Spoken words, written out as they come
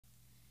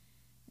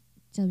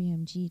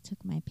WMG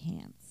took my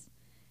pants,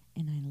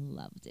 and I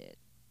loved it.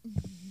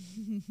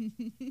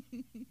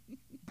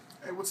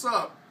 Hey, what's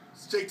up?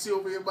 It's JT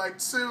over here, Mike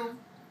 2.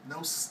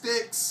 No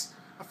sticks.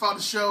 I found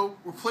a show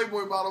where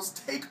Playboy models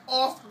take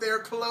off their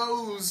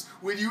clothes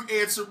when you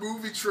answer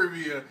movie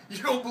trivia.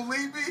 You don't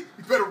believe me?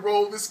 You better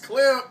roll this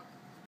clip.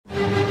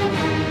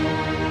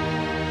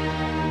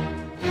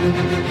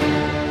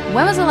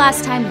 When was the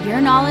last time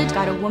your knowledge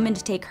got a woman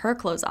to take her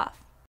clothes off?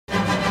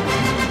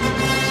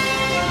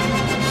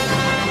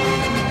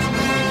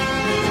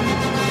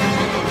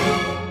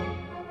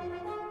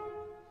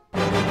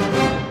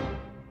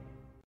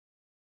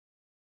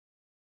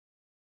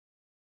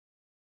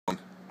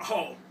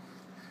 Oh,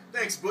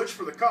 thanks, Butch,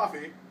 for the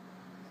coffee.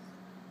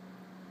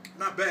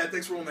 Not bad.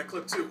 Thanks for rolling that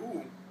clip, too.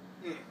 Ooh,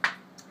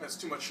 that's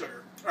too much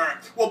sugar. All right.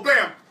 Well,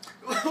 bam.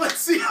 Let's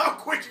see how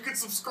quick you can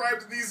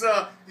subscribe to these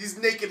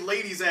naked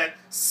ladies at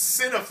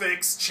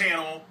Cinefix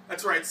channel.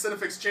 That's right,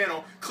 Cinefix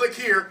channel. Click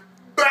here,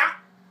 bah,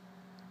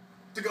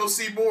 to go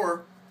see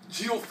more.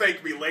 You'll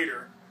thank me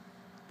later.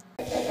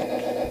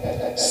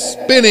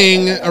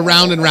 Spinning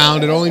around and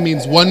round, it only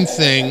means one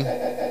thing.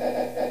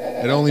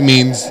 It only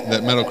means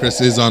that Metal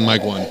Chris is on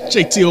mic 1.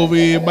 JT over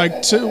here,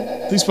 mic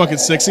 2. These fucking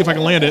 6. See if I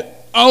can land it.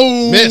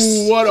 Oh,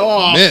 miss. What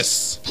off?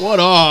 Miss. What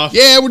off?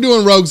 Yeah, we're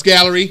doing Rogues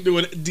Gallery.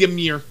 Doing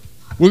Demir.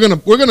 We're gonna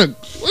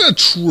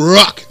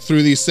truck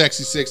through these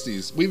sexy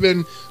 60s. We've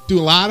been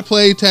doing a lot of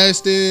play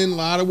testing, a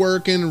lot of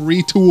working,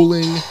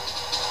 retooling,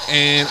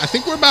 and I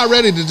think we're about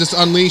ready to just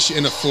unleash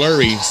in a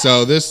flurry.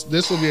 So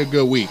this will be a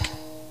good week.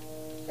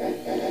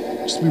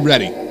 Just be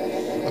ready.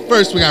 But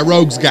first, we got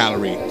Rogues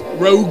Gallery.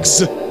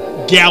 Rogues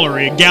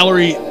Gallery.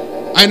 Gallery.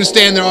 I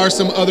understand there are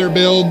some other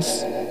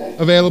builds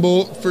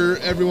available for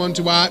everyone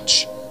to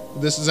watch.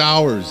 This is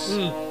ours.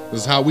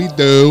 This is how we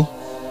do.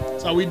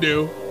 That's how we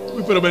do.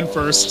 We put them in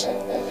first.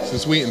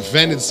 Since we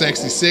invented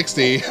Sexy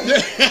 60. Look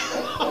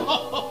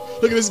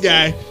at this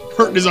guy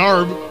hurting his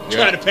arm,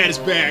 trying to pat his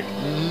back.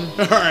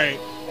 All right.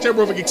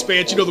 Terramorphic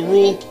Expanse, you know the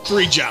rule.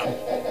 3 job.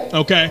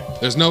 Okay?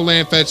 There's no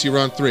land fetch, you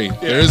run 3. Yeah.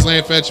 There is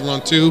land fetch, you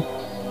run 2.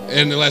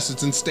 And unless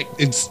it's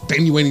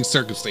extenuating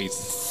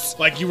circumstances.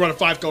 Like you run a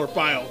 5-color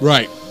file.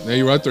 Right. There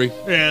you run 3.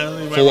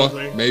 Yeah, you might 4, run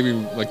 3. maybe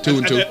like 2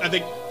 and 2. I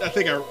think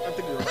you're run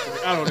 3.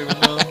 I don't even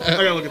know.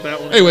 I gotta look at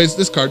that one. Anyways,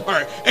 this card. All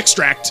right,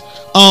 Extract.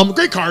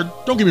 Great card.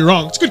 Don't get me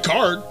wrong. It's a good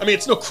card. I mean,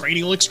 it's no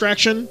cranial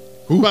extraction.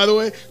 By the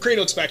way,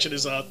 cranial extraction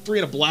is 3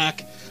 and a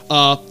black.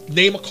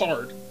 Name a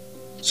card.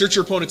 Search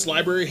your opponent's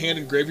library, hand,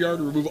 and graveyard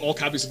to remove all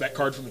copies of that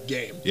card from the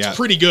game. Yeah. It's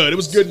pretty good. It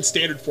was good in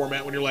standard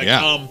format when you're like,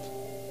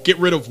 get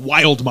rid of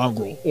Wild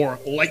Mongrel or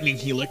Lightning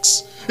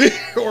Helix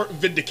or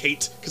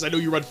Vindicate, because I know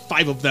you run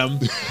 5 of them,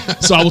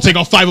 so I will take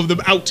all 5 of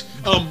them out.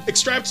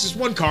 Extract is just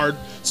 1 card.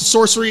 It's a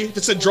sorcery. If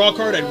it said draw a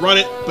card, I'd run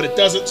it, but it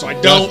doesn't, so I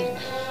don't.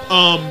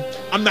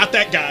 I'm not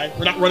that guy.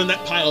 We're not running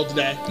that pile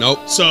today.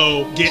 Nope.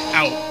 So get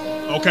out,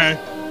 okay?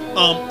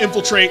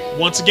 Infiltrate,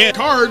 once again,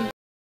 card.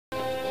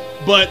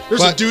 But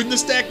there's a dude in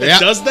this deck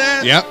that does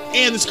that. Yep.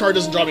 And this card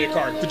doesn't draw me a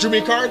card. If it drew me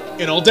a card,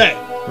 in all day.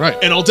 Right.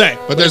 In all day.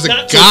 But there's a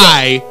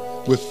guy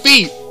with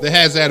feet that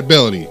has that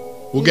ability.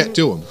 We'll get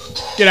to him.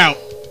 Get out.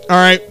 All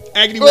right.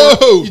 Agony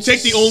War. You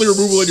take the only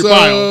removal in your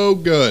pile. So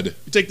good.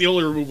 You take the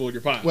only removal in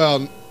your pile.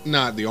 Well,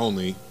 not the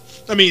only.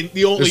 I mean,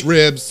 the only. There's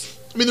ribs.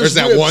 I mean, there's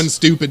that ribs. one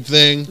stupid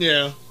thing.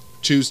 Yeah.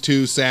 Choose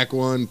 2, sack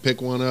 1,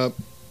 pick 1 up.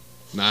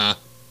 Nah.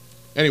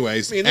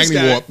 Anyways,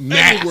 Agony Warp,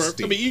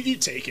 nasty. I mean, you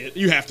take it.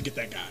 You have to get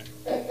that guy.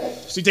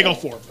 So you take all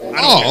 4 of them.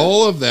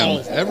 All of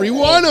them. Every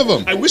one of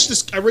them. I wish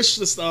this pile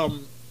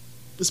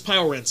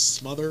ran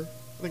Smother.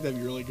 I think that'd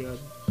be really good.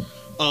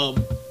 1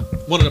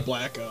 in a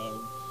black.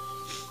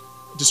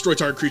 Destroy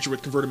target creature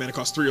with converted mana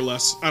cost 3 or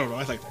less. I don't know.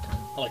 I like that card.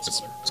 I like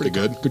Smother. It's pretty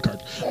good. Good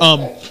card.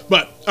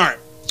 But all right.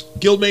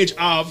 Guild Mage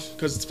Av,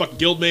 because it's fucking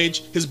Guild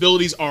Mage. His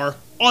abilities are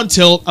on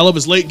tilt. I love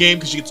his late game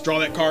because you get to draw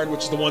that card,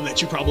 which is the one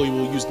that you probably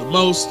will use the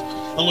most,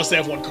 unless they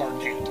have 1 card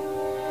in hand.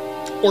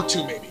 Or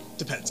 2 maybe.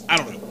 Depends. I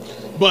don't know.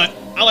 But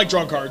I like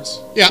drawing cards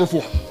for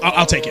 4.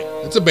 I'll take it.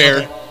 It's a bear.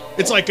 Okay.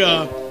 It's like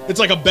a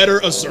better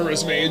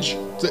Azura's Mage.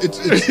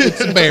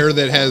 It's a bear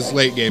that has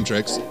late game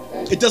tricks.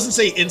 It doesn't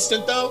say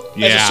instant though.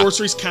 Yeah. As a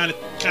sorcery's kind of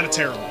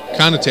terrible.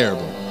 Kind of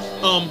terrible.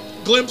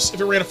 Glimpse, if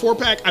it ran a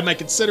 4-pack, I might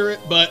consider it,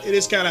 but it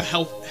is kind of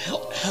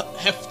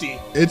hefty.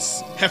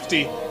 It's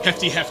hefty,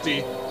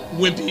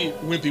 wimpy.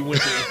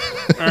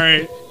 All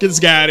right, get this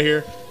guy out of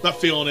here. Not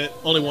feeling it.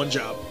 Only 1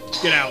 job.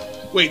 Get out.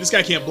 Wait, this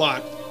guy can't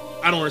block.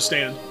 I don't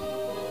understand.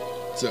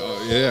 So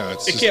yeah,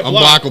 it's it just can't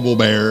unblockable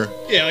bear.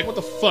 Yeah, like what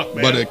the fuck,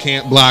 man? But it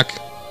can't block.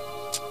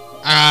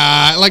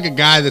 I like a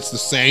guy that's the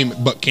same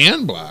but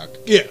can block.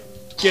 Yeah,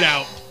 get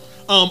out.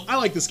 I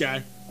like this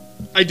guy.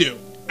 I do.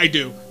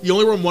 You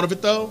only run 1 of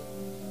it though.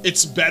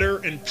 It's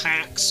better in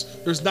packs.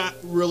 There's not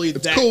really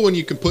it's cool when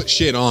you can put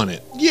shit on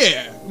it.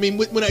 Yeah, I mean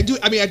when I do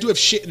have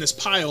shit in this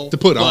pile to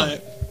put on.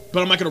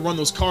 But I'm not gonna run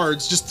those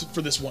cards just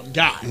for this 1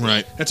 guy.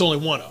 Right. That's only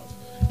 1 of.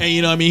 And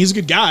you know, I mean, he's a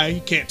good guy.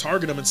 You can't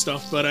target him and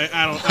stuff. But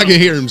I can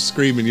hear him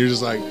screaming. You're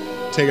just like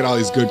taking all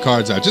these good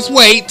cards out. Just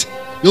wait.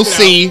 You'll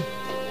see.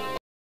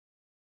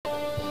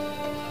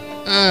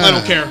 I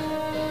don't care.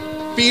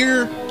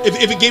 fear.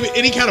 If it gave it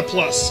any kind of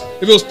plus,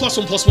 if it was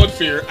 +1/+1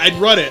 fear, I'd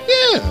run it.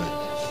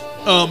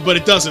 Yeah. But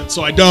it doesn't,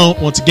 so I don't.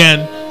 Once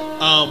again,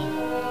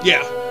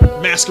 yeah,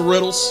 Mask of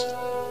Riddles,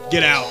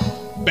 get out.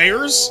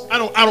 Bears? I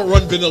don't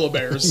run vanilla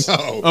bears.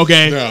 No.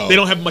 Okay. No. They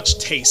don't have much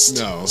taste.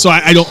 No. So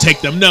I don't take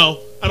them. No.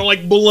 I don't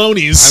like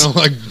bolognas. I don't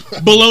like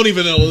bologna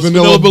vanillas.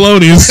 Vanilla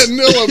bolognas.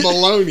 vanilla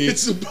bologna.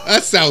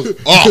 That sounds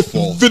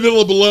awful.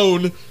 Vanilla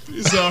Bologna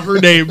is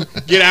her name.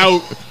 Get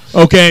out.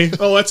 Okay.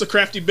 Oh, that's a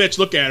crafty bitch.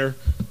 Look at her.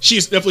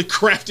 She's definitely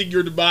crafting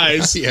your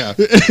demise. Yeah.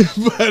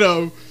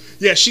 But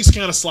yeah, she's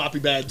kind of sloppy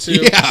bad too.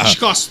 Yeah. She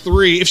costs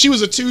 3. If she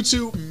was a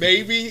 2/2,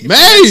 maybe.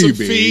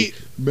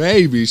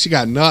 Maybe she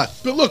got nothing.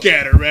 But look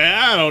at her, man.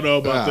 I don't know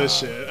about this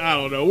shit. I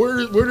don't know.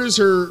 Where does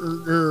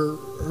her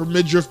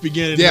midriff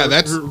begin? Yeah, and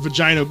that's her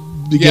vagina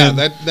begin.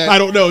 Yeah, that I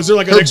don't know. Is there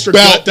like an her extra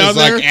belt gut down is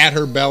there? like at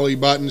her belly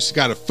button. She's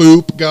got a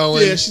foop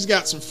going. Yeah, she's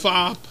got some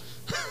fop.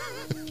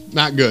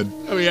 Not good.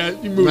 Oh yeah,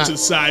 you move it to the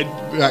side.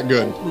 Not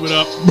good. Move it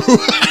up.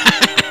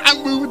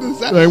 I'm moving to the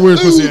side. Right, where's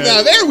pussy at?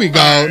 Now there we go.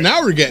 Right.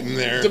 Now we're getting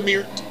there.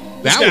 Demir.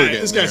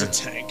 This guy's a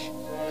tank.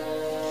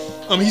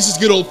 He's just a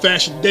good old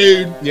fashioned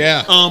dude.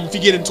 Yeah. If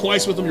you get in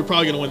twice with him, you're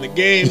probably gonna win the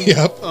game.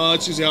 Yep.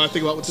 That's usually how I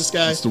think about with this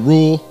guy. That's the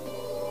rule.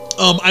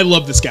 I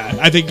love this guy.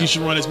 I think you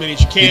should run as many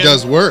as you can. He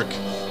does work.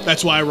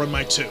 That's why I run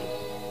my 2.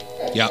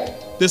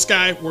 Yep. This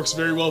guy works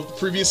very well with the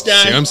previous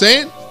guy. See what I'm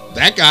saying?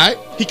 That guy.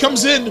 He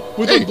comes in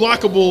with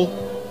unblockable,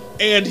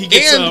 and he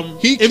gets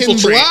he can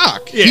infiltrate.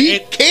 block. Yeah, he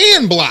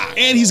can block.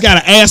 and he's got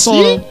an ass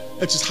on him.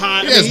 That's just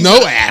hot. He has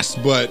no ass,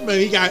 but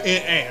he got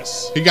an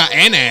ass. he got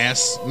an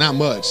ass. Not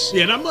much.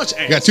 Yeah, not much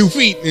ass. He got 2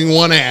 feet and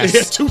 1 ass. He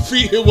got 2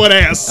 feet and 1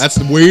 ass. That's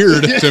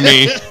weird to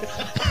me.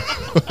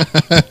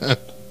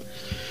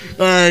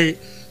 All right,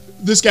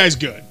 this guy's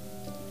good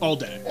all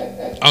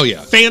day. Oh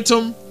yeah.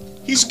 Phantom,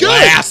 he's good.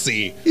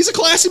 Classy. He's a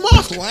classy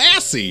moth.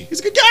 Classy. He's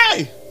a good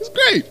guy. He's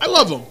great. I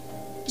love him.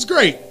 He's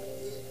great.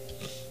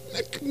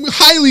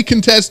 Highly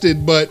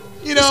contested, but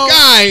You know, this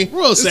guy,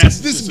 Royal this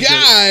Assassins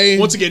guy,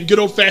 once again, good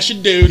old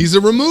fashioned dude. he's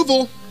a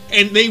removal.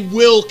 And they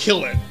will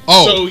kill it.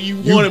 Oh, so you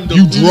want him to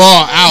you lose.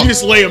 draw out. You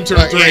just lay him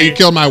turn 3. Yeah, you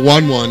killed my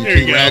 1/1. There you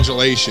go.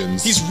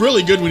 Congratulations. He's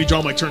really good when you draw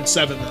him like turn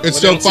 7. Though, It's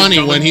so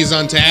funny when he's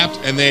untapped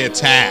and they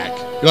attack.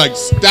 You're like,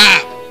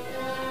 stop.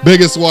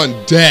 Biggest one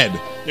dead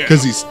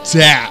because he's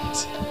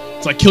tapped.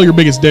 It's like kill your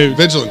biggest dude.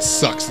 Vigilance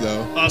sucks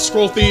though.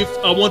 Scroll Thief.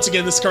 Once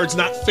again, this card's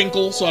not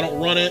Finkel, so I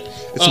don't run it.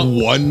 It's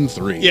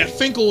 1/3. Yeah,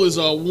 Finkel is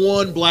a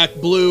 1 black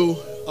blue.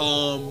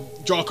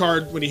 Draw a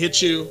card when he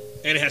hits you,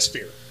 and it has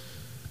fear.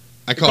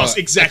 I call it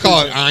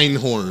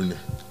Einhorn.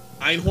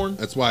 Einhorn?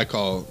 That's why I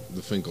call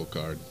the Finkel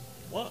card.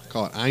 Why?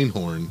 Call it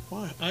Einhorn.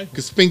 Why?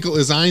 Because Finkel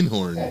is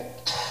Einhorn.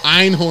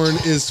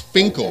 Einhorn is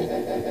Finkel.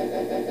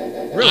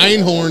 Really?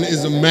 Einhorn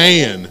is a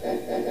man.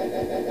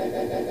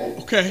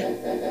 Okay.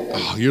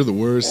 Oh, you're the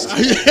worst.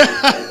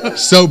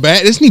 So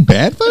bad. Isn't he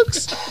bad,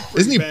 folks?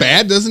 Isn't he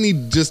bad? Doesn't he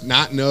just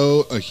not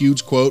know a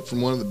huge quote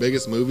from one of the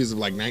biggest movies of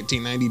like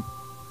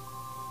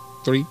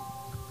 1993?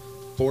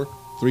 4,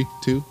 3,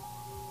 2?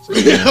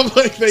 Yeah,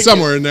 like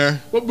somewhere in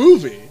there. What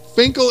movie?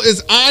 Finkel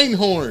is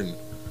Einhorn.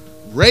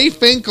 Ray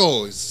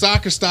Finkel,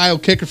 soccer-style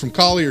kicker from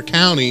Collier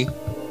County.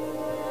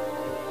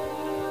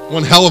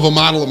 One hell of a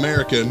model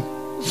American.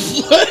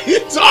 What are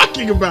you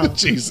talking about?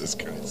 Jesus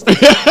Christ.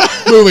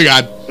 Moving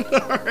on.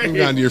 Right.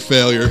 Moving on to your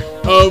failure.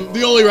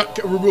 The only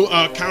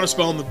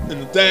counterspell in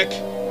the deck.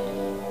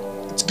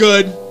 It's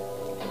good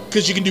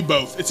because you can do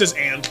both. It says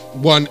and.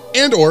 One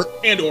and or.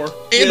 I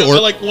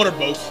like one or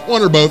both.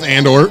 One or both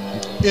and or.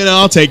 You know,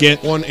 I'll take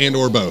it. One and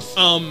or both.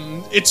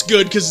 It's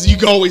good because you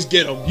can always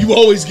get them. You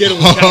always get them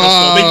with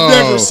counterspell. They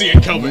never see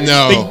it coming.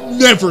 No. They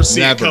never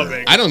see it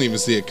coming. I don't even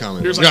see it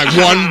coming. There's like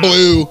one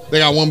blue. They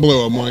got one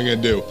blue. What am I going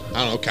to do?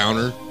 I don't know.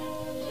 Counter.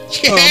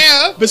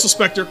 Yeah. Abyssal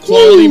Spectre,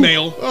 quality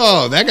mail.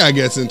 Oh, that guy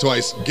gets in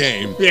twice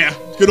game. Yeah.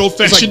 Good old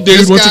fashioned like dude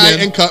this once guy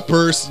again. and Cut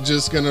Purse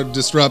just going to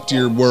disrupt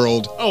your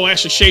world. Oh,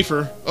 Ashley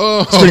Schaefer.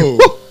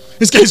 Oh.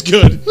 This guy's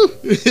good.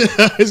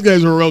 These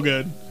guys are real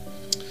good.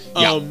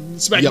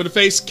 Smack him in the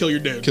face, kill your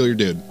dude. Kill your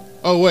dude.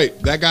 Oh,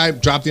 wait. That guy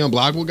dropped the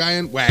unblockable guy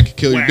in? Whack.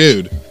 Kill your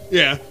dude.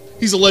 Yeah.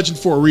 He's a legend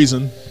for a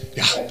reason.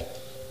 Yeah.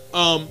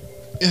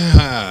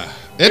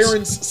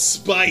 Aaron's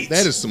Spite.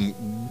 That is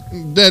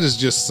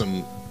just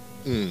some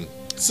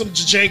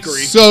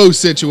jankery. So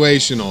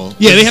situational.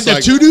 Yeah, they have to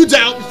have 2 dudes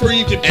out before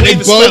you can play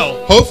the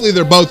spell. Hopefully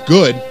they're both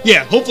good.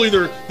 Yeah, hopefully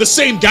they're the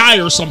same guy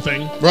or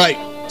something. Right.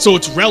 So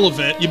it's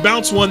relevant. You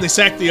bounce one, they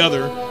sack the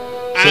other.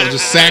 So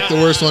just sack the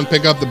worst one,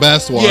 pick up the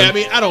best one. Yeah, I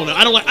mean, I don't know.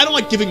 I don't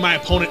like giving my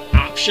opponent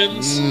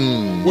options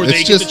where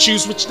they get to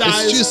choose which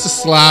dies. It's just a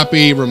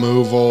sloppy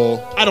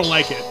removal. I don't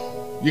like it.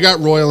 You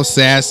got Royal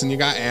Assassin, you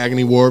got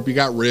Agony Warp, you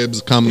got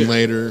Ribs coming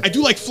later. I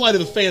do like Flight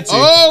of the Fancy.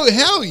 Oh,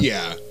 hell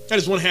yeah. That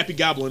is one happy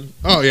goblin.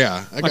 Oh,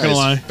 yeah. That Not gonna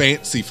lie.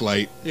 Fancy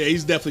flight. Yeah,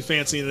 he's definitely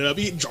fancying it up.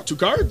 He can draw 2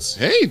 cards.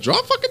 Hey,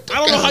 draw fucking 2 I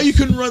don't know how you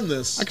couldn't run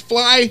this. I can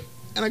fly,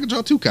 and I can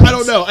draw 2 cards. I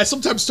don't know. I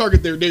sometimes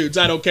target their dudes.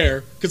 I don't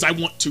care, because I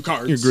want 2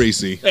 cards. You're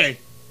greasy. Hey,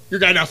 your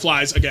guy now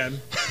flies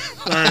again.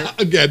 All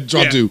right. Again,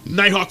 draw 2.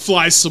 Nighthawk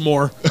flies some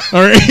more.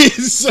 All right.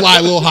 Fly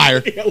a little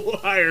higher. Yeah, a little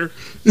higher.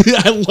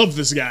 I love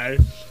this guy.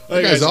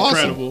 That guy's awesome.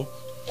 incredible.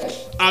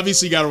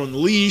 Obviously, you got him on the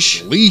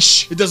leash.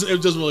 Leash. It doesn't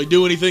really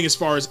do anything as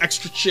far as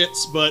extra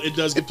chits, but it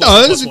does get It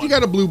plus does. If 1. you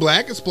got a blue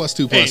black, it's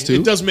 +2/+2.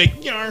 It does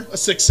make Yar a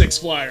 6/6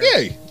 flyer.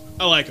 Yay.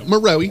 I like him.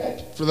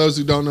 Moroi, for those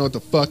who don't know what the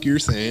fuck you're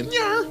saying.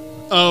 Yar.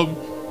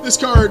 This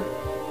card,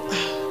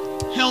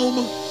 Helm.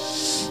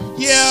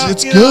 Yeah,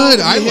 It's you good.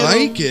 know, I you hit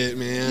like him. it,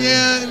 man.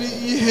 Yeah, I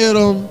mean, you hit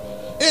him.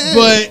 Yeah,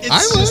 But it's I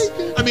just, like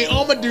it. I mean,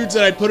 all my dudes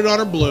that I'd put it on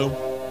are blue.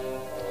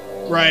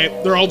 Right?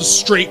 They're all just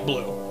straight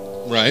blue.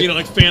 Right. You know,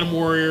 like Phantom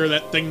Warrior,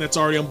 that thing that's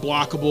already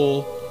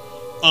unblockable.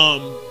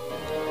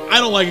 I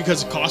don't like it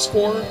because it costs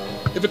 4.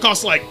 If it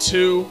costs like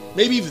 2,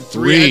 maybe even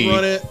 3, I'd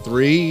run it.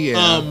 3,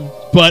 yeah.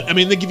 But I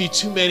mean, they give you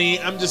too many.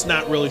 I'm just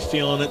not really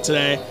feeling it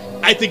today.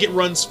 I think it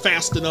runs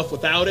fast enough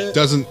without it.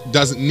 Doesn't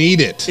need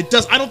it. It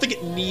does. I don't think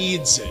it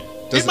needs it.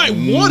 Doesn't it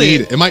might want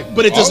need it. It might,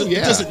 but it doesn't. Oh, yeah.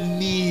 It doesn't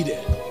need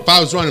it. If I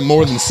was running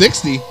more than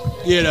 60,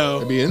 You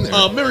know, I'd be in there.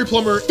 Memory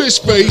Plumber Fish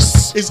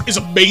face. is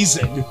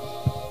amazing.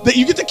 That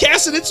you get to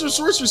cast an instant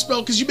sorcerer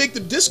spell because you make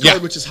them discard,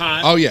 Yeah. which is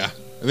hot. Oh yeah.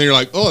 And then you're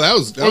like, oh, that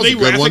was Or a they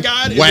good Wrath one. of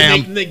God,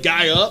 Wham. and they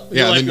guy up. And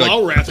Yeah, you're and like, then well,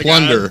 you're like, Wrath of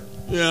plunder. God.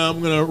 Yeah,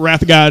 I'm gonna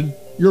Wrath of God.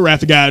 You're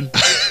Wrath of God.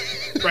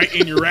 Right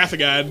in your Wrath of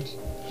God.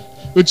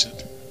 Which,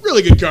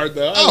 really good card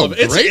though. I love it.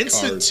 It's great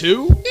instant card.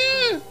 too.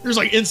 Yeah. There's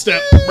like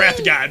instant Wrath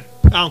of God.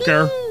 I don't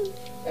care.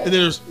 And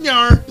then there's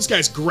Yar. This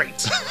guy's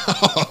great.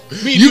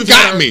 Me and You have got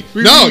had our- me.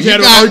 we- No, we've you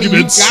had our got, you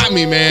arguments. got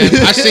me, man.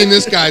 I've seen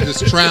this guy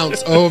just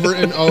trounce over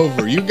and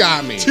over. You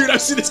got me. Dude,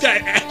 I've seen this guy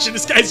in action.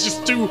 This guy's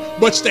just too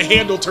much to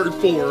handle turn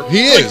 4.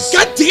 He Like, is.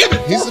 God damn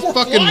it. He's a 4/4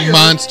 fucking flyer.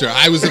 monster.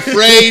 I was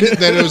afraid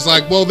that it was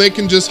like, well, they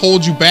can just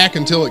hold you back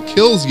until it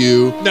kills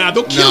you. Nah,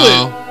 they'll kill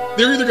No. it.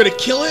 They're either going to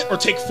kill it or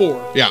take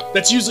 4. Yeah.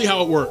 That's usually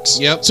how it works.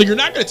 Yep. So you're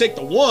not going to take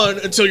the 1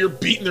 until you're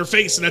beating their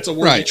face, and that's a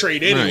worthy Right.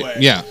 trade right. anyway.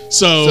 Yeah.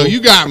 So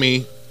you got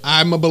me.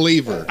 I'm a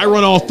believer. I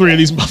run all 3 of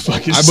these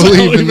motherfuckers. I so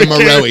believe don't in the even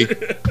care.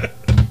 Moroi.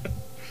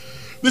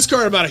 This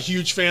card I'm not a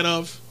huge fan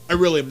of. I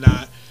really am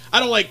not. I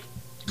don't like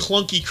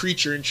clunky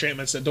creature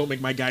enchantments that don't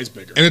make my guys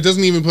bigger. And it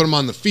doesn't even put him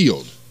on the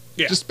field.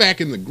 Yeah. Just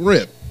back in the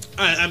grip.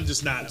 I'm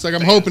just not. It's like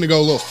I'm hoping to go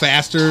a little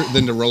faster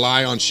than to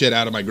rely on shit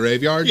out of my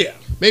graveyard. Yeah.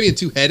 Maybe a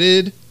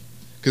 2-headed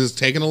because it's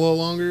taking a little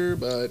longer,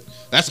 but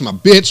that's my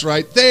bitch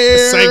right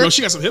there. Sango,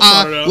 she got some hips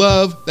I on her, though.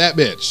 love that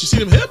You bitch. see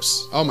them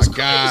hips? Oh my That's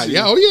god. crazy.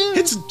 Yeah, oh yeah.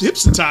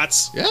 Hips and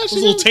tots. Yeah, Those she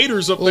little does.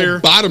 taters up Little there.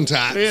 bottom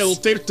tots. Yeah, little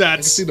tater I can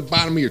tots. see the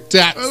bottom of your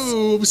tots.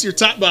 Oh, let me see your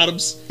top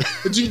bottoms.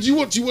 do you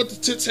want the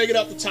tits hanging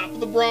out the top of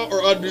the bra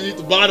or underneath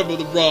the bottom of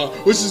the bra?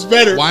 Which is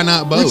better? Why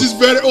not both? Which is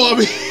better? Well, I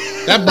mean,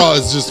 That bra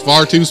is just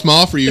far too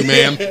small for you,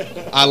 ma'am.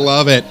 I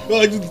love it.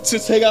 like the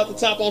tits hang out the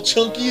top all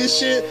chunky and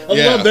shit. I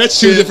Yeah, love that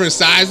two shit. different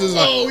sizes.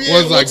 Like, Oh, yeah,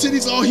 one's one like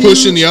titty's all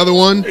pushing huge. the other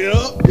one.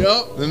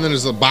 Yep. Then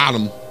there's the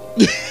bottom.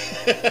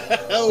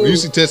 Oh, You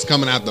see tits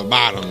coming out the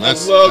bottom.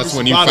 That's love when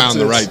some you bottom found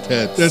the tits. right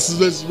tits.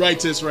 That's right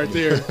tits right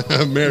there.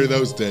 Marry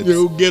those tits.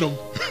 Yo, get them.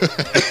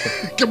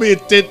 Come here,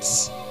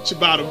 tits. Your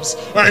bottoms.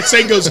 All right,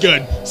 Sango's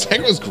good.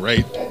 Sango's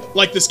great.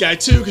 Like this guy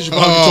too, because you're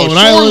Oh, controlling an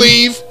shore island.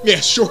 leave. Yeah,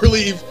 shore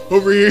leave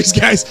over here.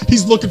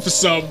 He's looking for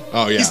some.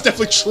 Oh, yeah. He's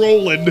definitely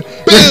trolling. Boom,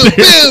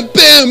 boom,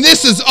 boom.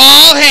 This is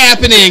all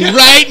happening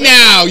right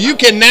now. You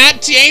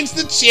cannot change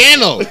the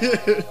channel.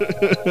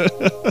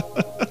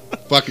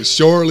 Fucking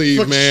shore leave,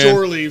 Fucking man.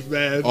 shore leave,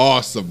 man.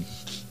 Awesome.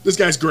 This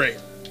guy's great.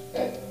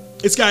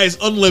 This guy is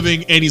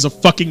unliving and he's a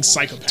fucking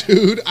psychopath.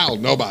 Dude, I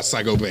don't know about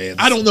psychopaths.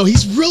 I don't know.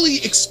 He's really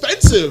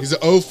expensive. He's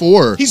an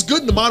 04. He's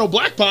good in the mono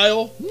black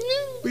pile,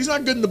 but he's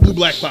not good in the blue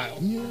black pile,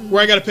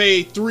 where I got to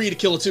pay 3 to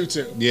kill a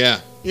 2/2. Yeah.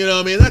 You know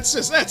what I mean? That's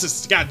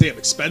just goddamn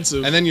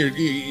expensive. And then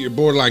you're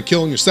borderline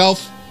killing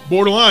yourself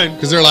Borderline.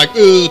 because they're like,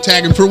 ooh,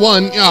 tagging for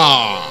 1.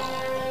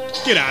 Aw.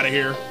 Get out of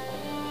here.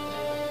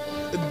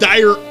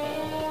 Dire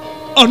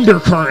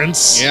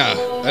undercurrents. Yeah.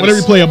 Whenever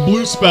you play a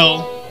blue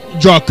spell, you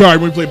draw a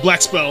card. When you play a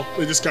black spell,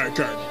 play this card.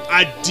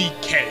 I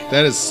DK.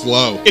 That is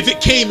slow. If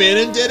it came in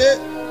and did it,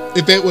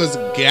 If it was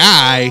a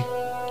guy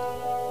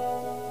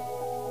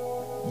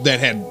that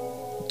had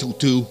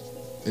 2/2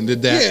 and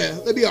did that, yeah,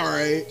 that'd be all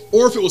right.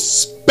 Or if it was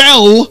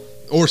spell,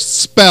 or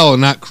spell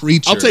and not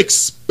creature. I'll take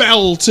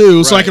spell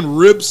too, so I Right. can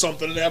rib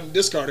something and have them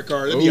discard a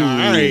card. That'd be Ooh, all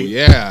right.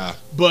 yeah.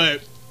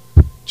 But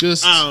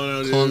Just I don't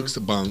know, dude.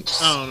 clunks bunks.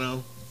 I don't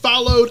know.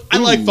 Followed. I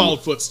like Ooh,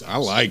 followed footsteps. I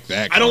like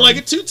that. I don't card.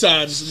 like it 2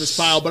 times in this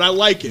pile, but I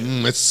like it.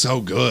 It's so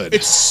good.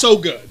 It's so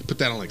good. Put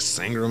that on like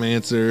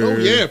Sangromancer. Oh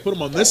yeah, put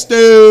him on this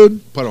dude.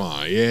 Put him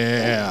on.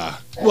 Yeah.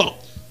 Well,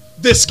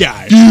 this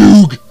guy.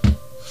 Fugue.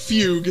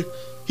 Fugue.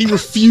 He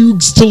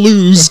refuses to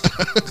lose.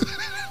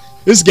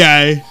 This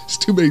guy. There's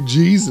too many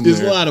G's in There's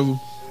there. a lot of them.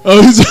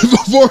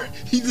 Before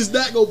he does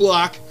not go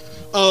block.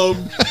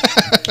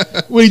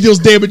 When he deals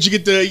damage, you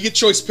get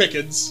choice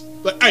pickings.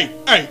 But hey.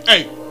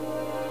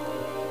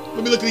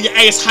 Let me look at your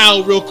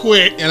asshole real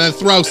quick. And then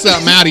throw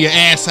something out of your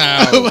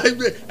asshole.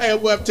 Hey,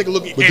 we'll have to take a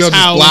look at But your they'll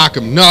just asshole. block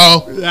him.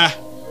 No. Nah,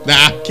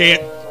 Nah.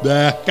 can't.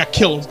 Gotta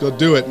kill him. Go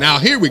do it. Now,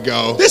 here we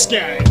go. This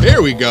guy.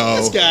 Here we go.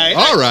 This guy.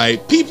 All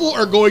right. People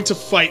are going to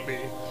fight me.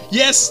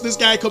 Yes, this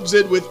guy comes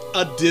in with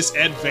a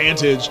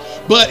disadvantage.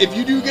 But if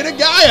you do get a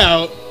guy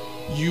out,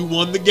 you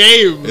won the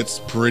game. It's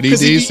pretty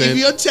Because decent. if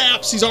he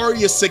untaps, he's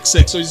already a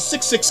 6/6. So he's a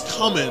 6/6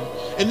 coming.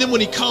 And then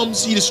when he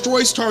comes, he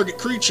destroys target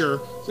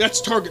creature.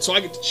 That's target, so I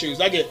get to choose.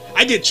 I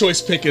get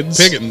choice pickings.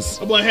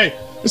 I'm like, hey,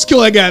 let's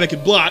kill that guy that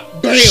can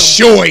block. Bam!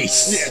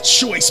 Choice. Yeah,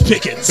 choice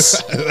pickings.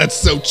 That's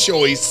so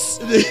choice.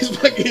 And then he's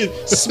fucking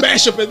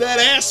smash up in that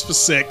ass for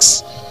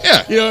 6.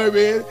 Yeah. You know what I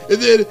mean?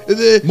 And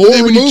then More when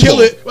you removal. kill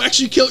it, well,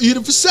 actually you hit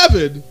him for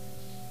 7.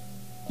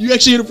 You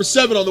actually hit him for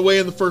 7 on the way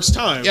in the first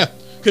time. Yeah.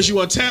 Because you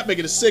untap, make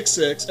it a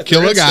 6/6. at the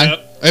Kill a red guy.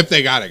 step. If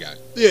they got a guy.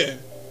 Yeah.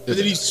 And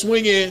then you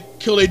swing in,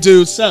 kill a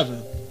dude,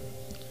 7.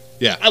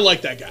 Yeah. I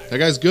like that guy. That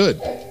guy's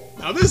good.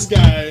 Now this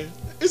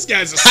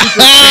guy's a secret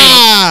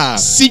champ.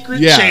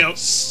 Secret champ.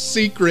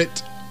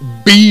 Secret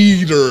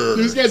beater.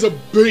 This guy's a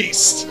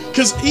beast.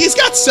 Because he's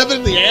got 7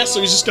 in the ass,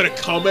 so he's just going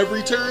to come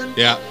every turn.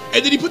 Yeah.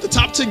 And then he put the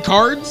top 10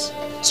 cards.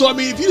 So, I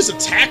mean, if you just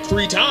attack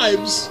 3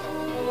 times,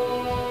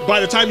 by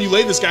the time you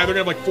lay this guy, they're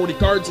going to have like 40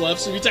 cards left.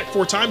 So if you attack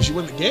 4 times, you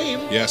win the game.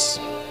 Yes.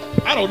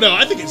 I don't know.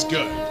 I think he's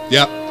good.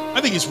 Yep. I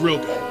think he's real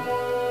good.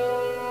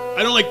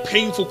 I don't like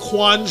painful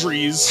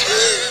quandaries.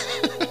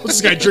 What's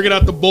this guy drinking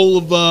out the bowl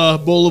of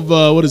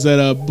what is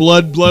that?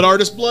 Blood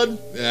artist blood?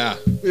 Yeah.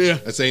 Yeah.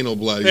 That's anal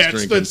blood he's Yeah,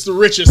 drinking. it's the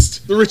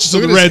richest. The richest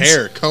Look of at the his reds.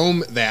 hair.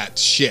 Comb that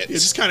shit. Yeah,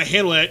 just kind of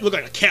handle that. You look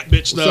like a cat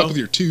bitch, What's though. up with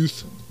your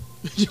tooth?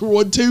 Your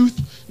one tooth?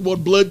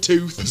 One blood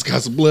tooth. It's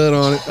got some blood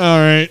on it. All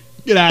right.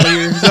 Get out of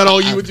here. Is that all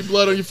you with your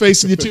blood on your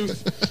face and your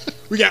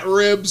tooth? We got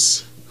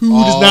ribs. Who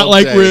does All not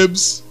like day.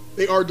 ribs?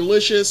 They are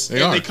delicious, They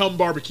and are. they come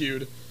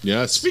barbecued.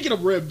 Yes. Speaking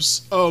of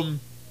ribs,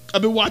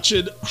 I've been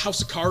watching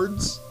House of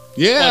Cards.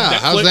 Yeah. on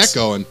How's Netflix. that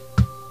going?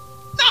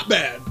 Not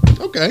bad.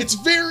 Okay. It's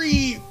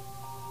very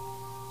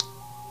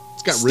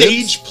It's got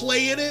stage ribs.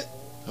 play in it.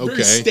 Okay.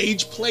 Very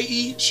stage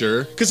play-y.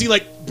 Sure. Because he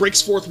like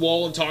breaks fourth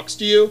wall and talks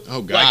to you.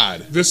 Oh,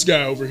 God. Like, this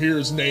guy over here,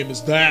 his name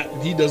is that,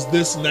 and he does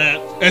this and that.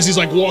 As he's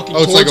like walking Oh,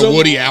 it's towards like a him.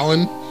 Woody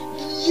Allen.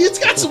 It's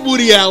got some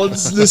Woody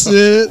Allen's this in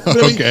it. But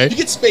I mean, Okay. you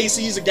get Spacey,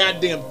 he's a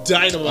goddamn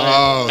dynamite.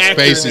 Oh,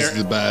 actor in Spacey's there.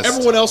 the best.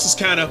 Everyone else is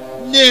kind of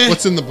nah.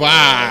 What's in the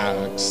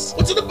box?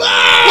 What's in the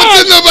box?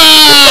 What's in the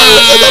box?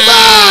 What's in the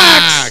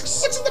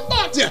box? What's in the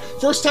box? Yeah,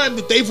 first time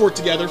that they've worked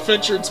together,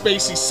 Fincher and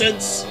Spacey,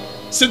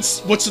 since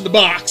What's in the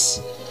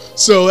Box.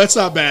 So that's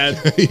not bad.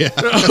 Yeah.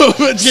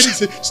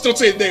 Just don't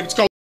say the name. It's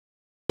called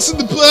What's in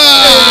the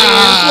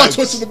box?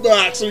 What's in the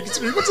box? So you can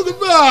see what's in the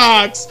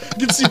box.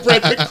 You can see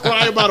Brad Pitt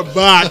cry about a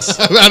box.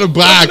 About a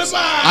box. What's in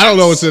the box? I don't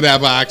know what's in that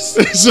box.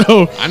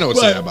 So I know what's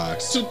in but- that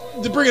box. So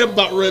to bring it up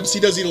about ribs, he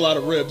does eat a lot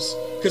of ribs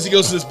because he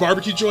goes to this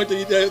barbecue joint that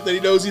he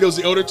knows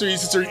the owner to. He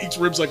sits there and eats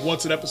ribs like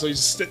once an episode. He's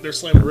just sitting there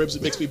slamming ribs.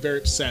 It makes me very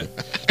upset.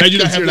 I do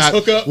not have You're this not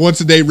hookup.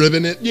 once a day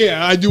ribbing it.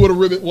 Yeah, I do want to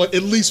ribbit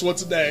at least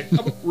once a day.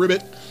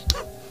 Ribbit.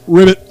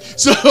 Ribbit.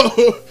 So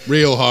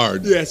Real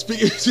hard. yeah,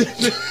 speaking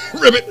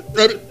ribbit,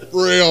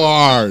 Real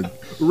hard.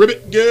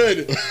 ribbit,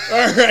 good.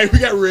 All right, we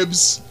got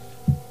ribs.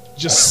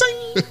 Just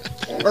sing.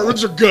 Our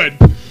ribs are good.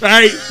 All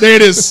right, there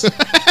it is.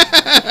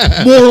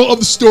 Moral of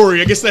the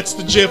story. I guess that's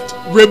the gist.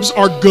 Ribs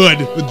are good.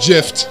 The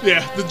gift.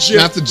 Yeah, the gist.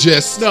 Not the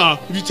gist. No,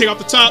 if you take off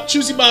the top,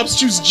 choosy moms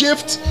choose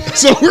gift.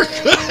 So we're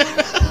good.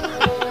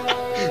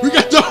 We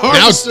got the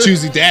Now it's harvester.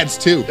 choosy dads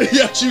too.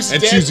 Yeah, choosy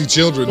And dad. choosy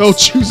children. Oh,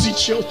 choosy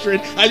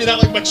children. I do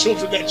not like my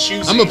children that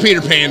choosy. I'm a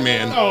Peter Pan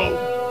man.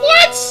 Oh,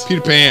 what?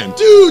 Peter Pan.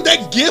 Dude,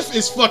 that GIF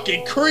is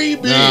fucking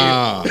creepy.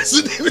 Nah. It's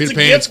a Peter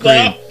Pan's GIF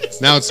now. cream.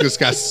 Now it's just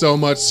got so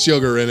much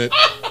sugar in it.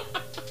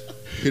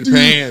 Peter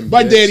Pan.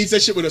 My bitch. dad eats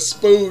that shit with a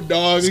spoon,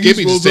 dog. He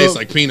Skippy just rolls tastes up.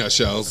 like peanut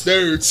shells.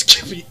 Dude,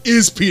 Skippy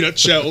is peanut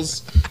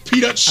shells.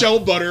 Peanut shell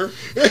butter.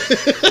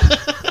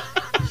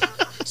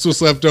 That's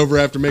what's left over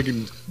after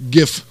making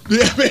GIF.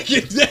 Yeah,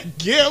 making that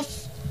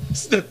GIF.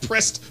 It's the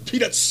pressed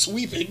peanut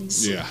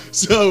sweepings. Yeah.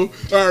 So,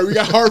 all right, we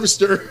got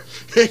Harvester.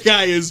 That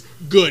guy is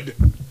good.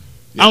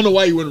 I don't know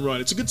why he wouldn't run.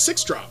 It's a good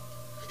 6-drop.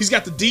 He's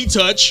got the D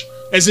touch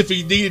as if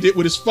he needed it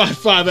with his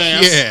 5/5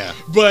 ass. Yeah.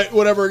 But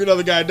whenever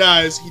another guy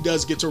dies, he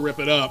does get to rip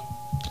it up.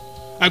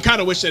 I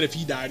kind of wish that if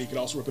he died, he could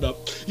also rip it up.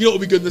 You know what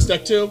would be good in this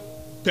deck too?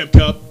 Pimp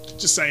Cup.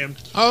 Just saying.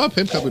 Oh,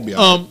 Pimp Cup would be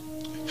awesome.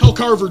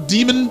 Hellcarver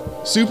Demon.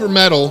 Super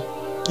metal.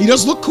 He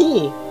does look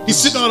cool. He's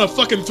sitting on a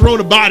fucking throne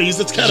of bodies.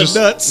 That's kind of Just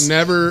nuts.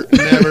 Never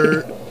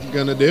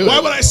gonna do Why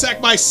it. would I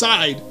sack my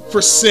side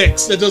for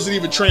 6 that doesn't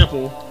even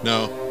trample?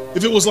 No.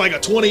 If it was like a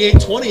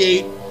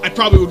 28-28, I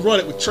probably would run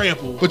it with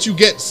trample. But you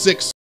get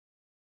 6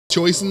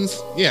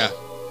 choices. Yeah.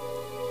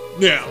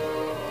 Yeah.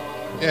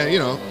 Yeah, you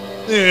know.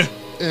 Yeah.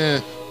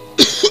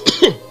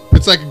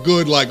 It's like a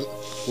good, like,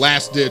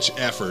 last-ditch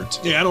effort.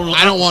 Yeah, I don't know.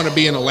 I don't want to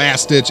be in a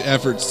last-ditch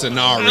effort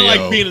scenario. I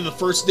like being in the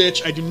first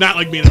ditch. I do not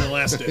like being in the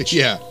last ditch.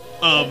 Yeah.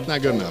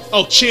 Not good enough.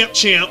 Oh, Champ.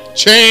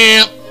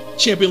 Champion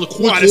Champion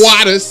Laquatus.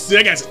 Laquatus. Dude,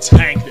 that guy's a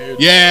tank, dude.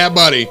 Yeah,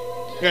 buddy.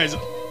 That guy's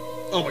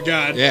Oh my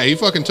god. Yeah, he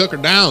fucking took her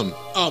down.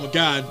 Oh my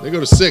god. They go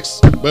to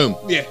 6. Boom.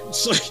 Yeah.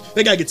 It's like,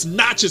 that guy gets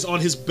notches on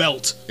his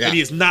belt that he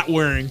is not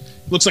wearing.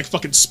 Looks like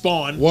fucking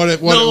Spawn.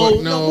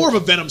 No, more of a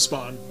Venom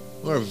Spawn.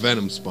 Or a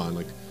Venom Spawn.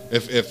 Like,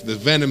 if the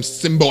Venom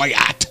symbiote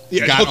got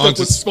hooked up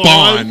onto with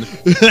Spawn.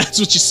 That's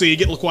what you see. You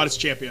get Laquata's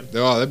champion.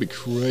 Oh, that'd be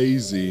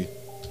crazy.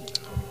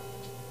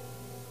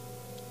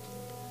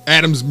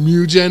 Adam's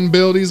Mugen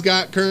build he's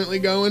got currently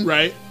going.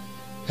 Right.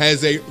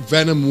 Has a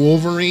Venom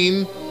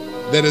Wolverine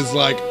that is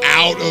like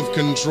out of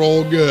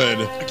control good.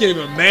 I can't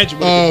even imagine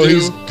what he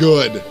he's can do.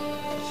 good.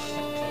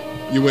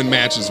 You win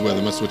matches with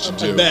him. That's what you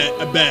do.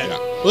 I bet. Yeah.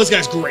 Well, this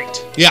guy's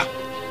great. Yeah.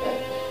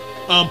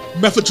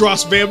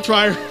 Mephedros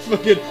Vampire,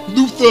 fucking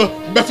Luther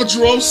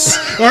Mephedros.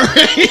 All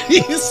right.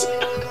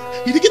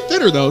 He did get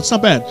thinner though. It's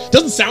not bad.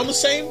 Doesn't sound the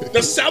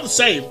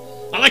same.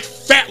 I like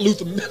fat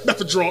Luther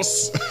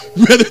Mephedros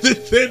rather than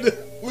thin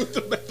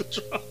Luther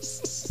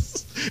Mephedros.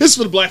 This is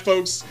for the black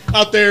folks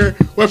out there.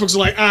 White folks are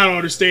like, I don't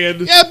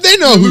understand. Yeah, they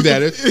know who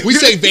that is. We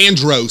say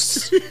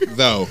Vandross,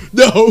 though.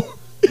 No.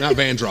 Not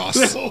Vandross.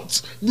 No,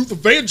 it's Luther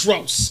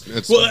Vandross.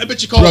 It's well, I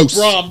bet you call gross. it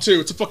Brom, too.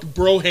 It's a fucking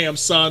broham,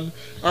 son.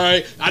 All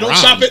right? I don't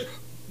Brom. shop at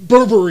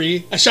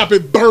Burberry. I shop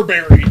at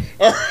Burberry.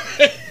 All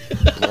right?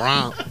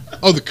 Wow.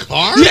 Oh, the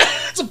car? Yeah,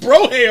 it's a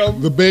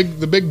broham. The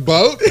big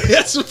boat?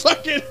 That's a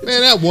fucking...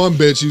 Man, that one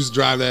bitch used to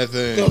drive that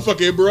thing. The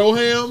fucking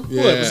broham?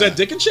 Yeah. What, was that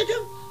Dick and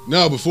Chicken?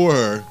 No, before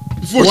her.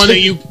 Before the one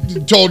she- that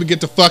you told to get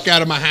the fuck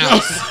out of my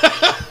house.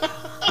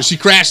 She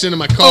crashed into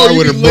my car you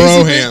with her mean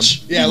lazy broham.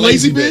 bitch? Yeah, You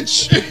lazy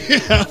bitch.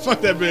 bitch. Yeah,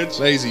 fuck that bitch.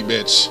 Lazy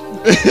bitch.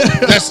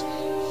 That's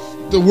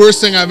the worst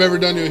thing I've ever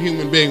done to a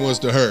human being was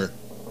to her.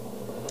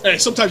 Hey,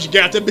 sometimes you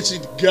got that bitch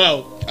need to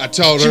go. I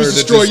told She her was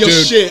that destroying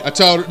this your dude. shit. I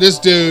told her this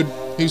dude.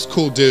 He was a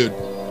cool dude.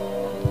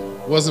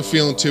 Wasn't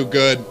feeling too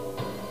good.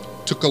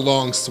 Took a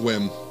long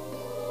swim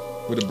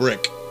with a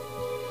brick.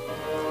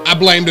 I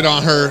blamed it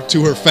on her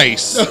to her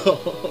face.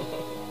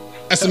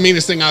 That's the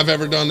meanest thing I've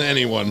ever done to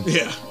anyone.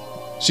 Yeah.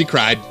 She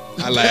cried.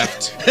 I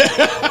laughed.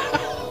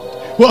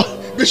 Well,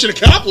 mission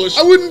accomplished.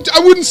 I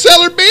wouldn't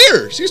sell her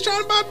beer. She was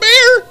trying to buy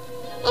beer.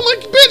 I'm like,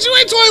 bitch, you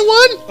ain't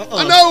 21.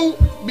 I know,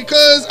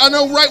 because I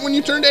know right when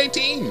you turned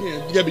 18.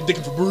 Yeah, you gotta be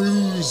dicking for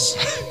bruise.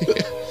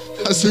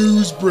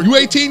 You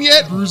 18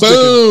 yet? Bruise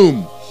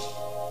Boom.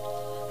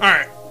 All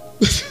right.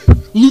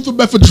 Luther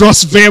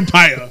Mephedros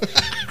Vampire.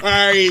 All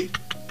right.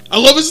 I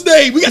love his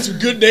name. We got some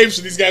good names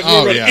for these guys. We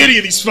don't run any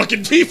of these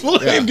fucking people.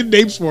 I have good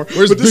names for.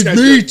 Where's but this Big guy's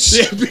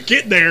Meech? good. Yeah,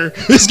 get there.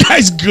 This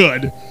guy's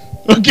good.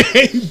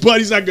 Okay, but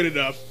he's not good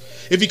enough.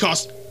 If he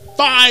costs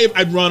 5,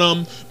 I'd run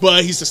him.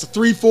 But he's just a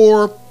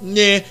 3/4.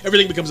 Nah,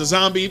 everything becomes a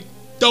zombie.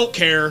 Don't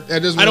care.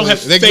 That doesn't I don't really-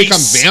 have They face.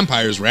 become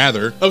vampires,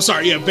 rather. Oh,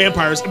 sorry. Yeah,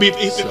 vampires. I mean,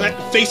 if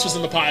that face was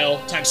in the pile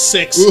times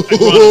 6. I'd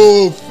run him.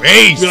 Ooh,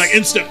 face. Be like,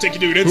 instant, take a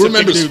dude. Who Instant,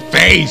 take a remembers dude.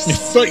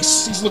 face?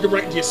 Face. He's looking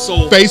right into your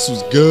soul. Face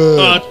was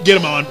good. Get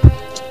him on.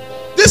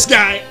 This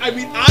guy, I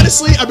mean,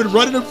 honestly, I've been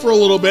running him for a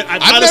little bit.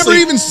 I've never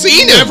even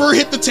seen him. Never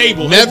hit the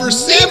table. I never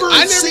seen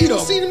even him.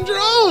 seen him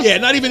drawn. Yeah,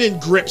 not even in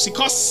grips. He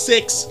costs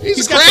 6.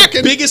 He's got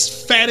cracking. the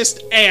biggest,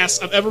 fattest ass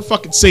I've ever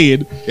fucking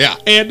seen. Yeah.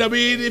 And I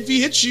mean, if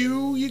he hits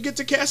you, you get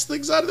to cast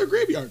things out of their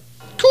graveyard.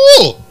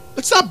 Cool.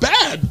 That's not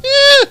bad.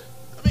 Yeah.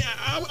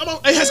 I mean,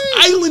 it has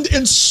Island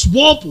and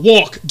Swamp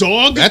Walk,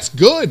 dog. That's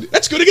good.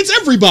 That's good against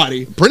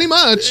everybody. Pretty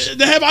much.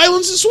 They have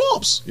islands and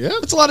swamps. Yeah.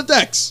 That's a lot of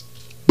decks.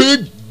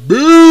 Big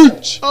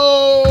Beach.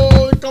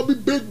 Oh, they call me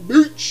Big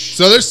Beach.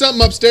 So there's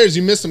something upstairs.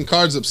 You missed some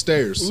cards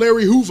upstairs.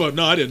 Larry Hoover.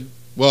 No, I didn't.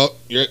 Well,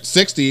 you're at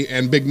 60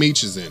 and Big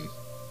Meech is in.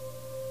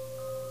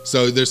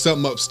 So there's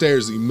something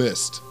upstairs that you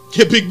missed.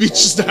 Yeah, Big Beach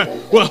is not.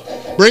 Well,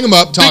 Bring him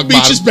up. Talk Big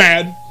about Beach is him.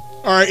 bad.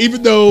 All right,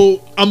 even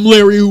though I'm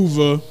Larry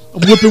Hoover,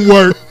 I'm whipping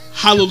work.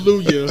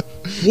 Hallelujah.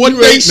 One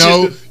You ain't nation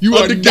no. You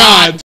are under not.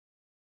 God.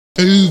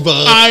 Hoover.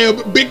 I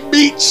am Big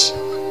Beach.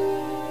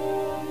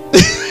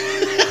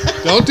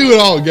 Don't do it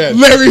all again.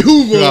 Larry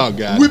Hoover. Oh,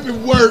 God.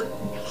 Whipping work.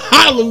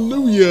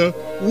 Hallelujah.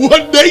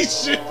 One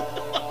nation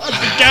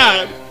under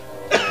God.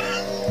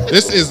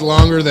 This is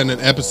longer than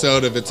an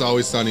episode of It's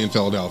Always Sunny in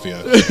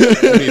Philadelphia. We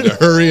need to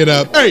hurry it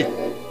up. Hey,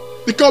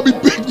 they call me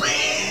Big Beach.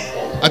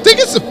 I think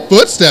it's the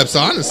footsteps,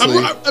 honestly. Do you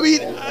want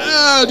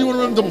to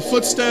run double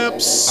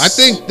footsteps? I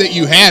think that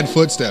you had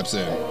footsteps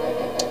in.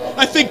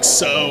 I think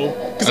so.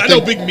 Because I I know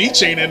think- Big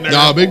Meech ain't in there.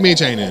 No, Big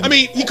Meech ain't in. I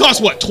mean, he costs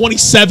what,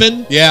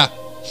 27? yeah.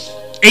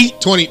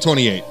 8?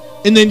 28.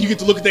 And then you get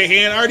to look at their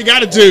hand. I already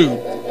got a dude.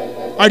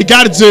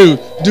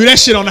 Do that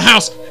shit on the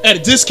house at a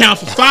discount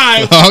for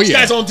 5. Oh, This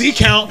yeah. guy's on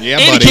decount. Yeah,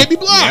 and buddy. he can't be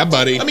blocked. Yeah,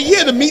 buddy. I mean,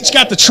 yeah, the Meech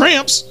got the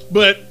tramps,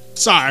 but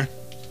sorry.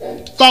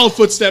 Follow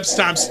footsteps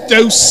times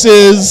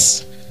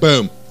doses.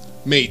 Boom.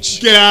 Meech.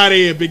 Get out of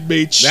here, Big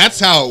Meech. That's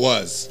how it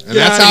was. And Get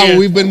that's outta how here.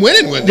 we've been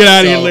winning with it. Get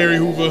out of here, So, Larry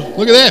Hoover.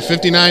 Look at that.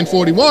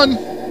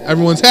 59-41.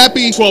 Everyone's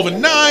happy. 12-9.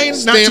 Not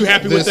Stamp too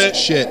happy with this that.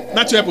 shit.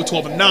 Not too happy with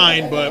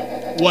 12-9,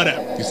 but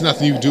whatever. There's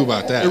nothing you can do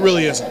about that. It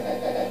really isn't.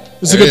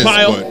 This is a There good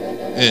pile.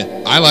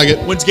 but, I like it.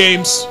 Wins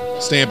games.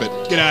 Stamp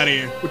it. Get out of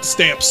here with the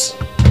stamps.